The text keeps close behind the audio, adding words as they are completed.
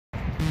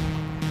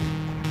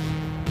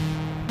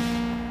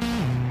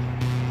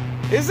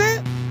Is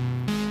it?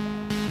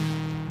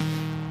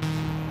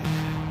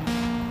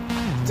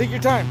 Take your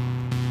time.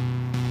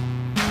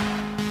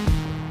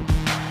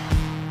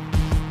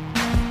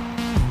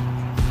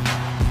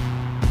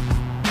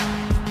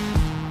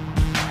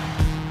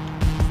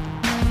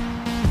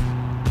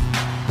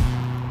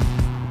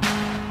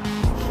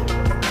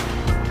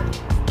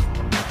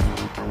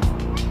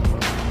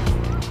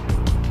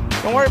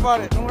 Don't worry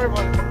about it. Don't worry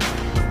about it.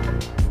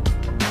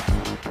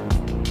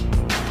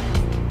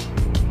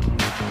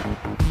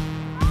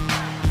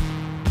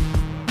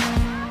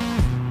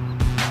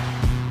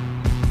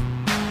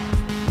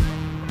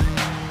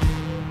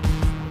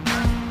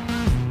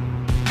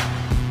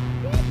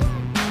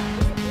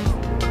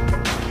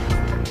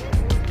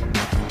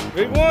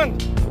 Big one.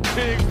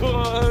 Big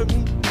one.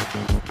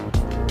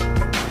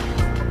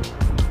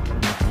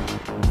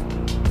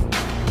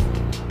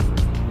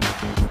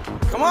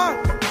 Come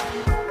on.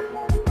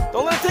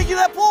 Don't let it take you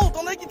to that pool.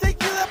 Don't let it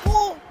take you to that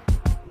pool.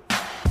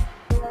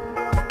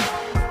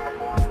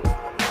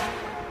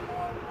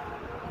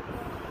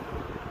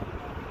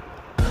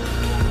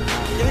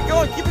 Get it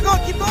going. Keep it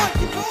going. Keep going.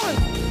 Keep going.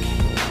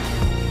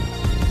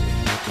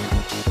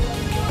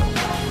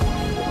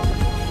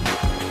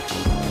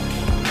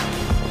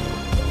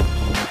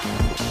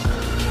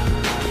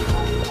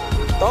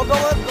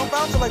 Don't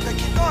bounce it like that.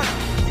 Keep going.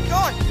 Keep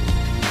going.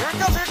 Here it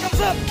comes. Here it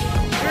comes up.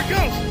 Here it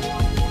comes.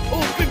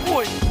 Oh, big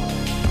boy.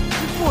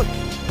 Big boy.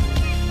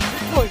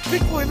 Big boy.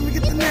 Big boy. Let me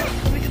get the net.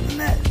 Let me get the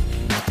net.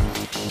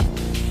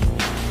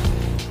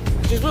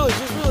 Just reel it.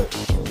 Just reel it.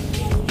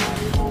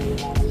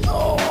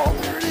 Oh,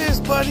 there it is,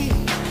 buddy.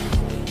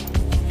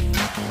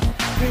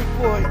 Big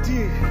boy,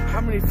 dude.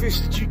 How many fish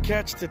did you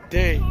catch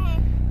today?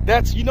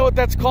 That's, you know what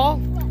that's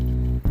called?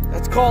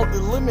 That's called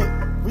the limit.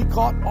 We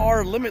caught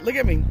our limit. Look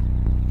at me.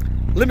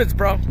 Limits,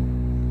 bro.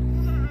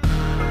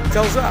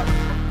 Tells up.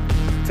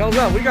 Tells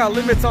up. We got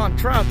limits on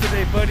trout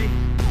today, buddy.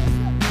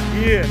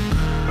 Yeah.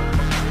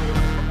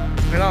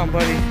 Right on,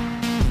 buddy.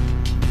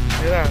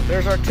 Yeah.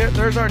 There's our 10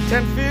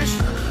 fish.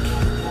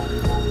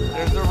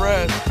 There's the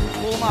rest.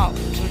 Pull them out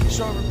so we can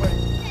show everybody.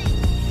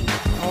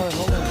 Hold on,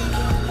 hold on.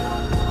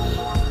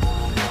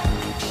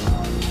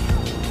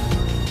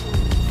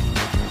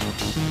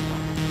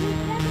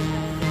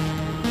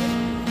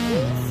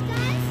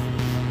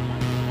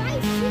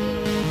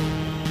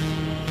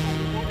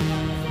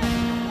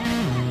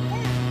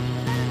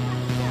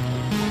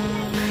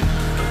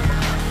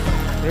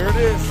 There it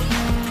is.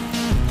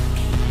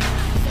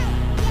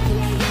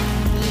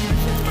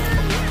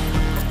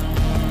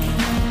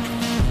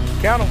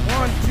 Count them.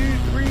 1, 2,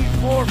 3,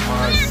 4,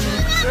 5,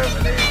 6,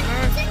 7, 8,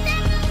 9.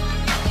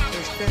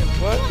 There's 10.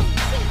 What?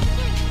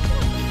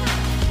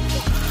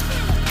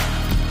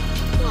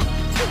 1,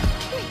 2,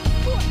 3,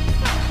 4,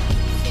 5,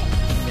 6, 7,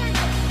 8,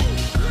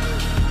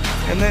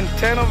 9. And then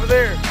 10 over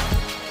there.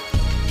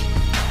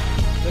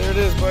 There it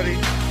is, buddy.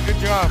 Good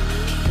job.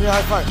 Give me a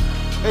high five.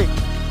 Hey.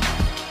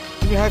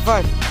 Give me a high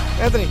five.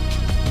 Anthony,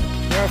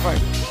 give me a high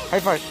five. High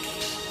five.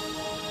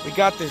 We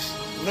got this.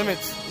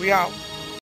 Limits. We out.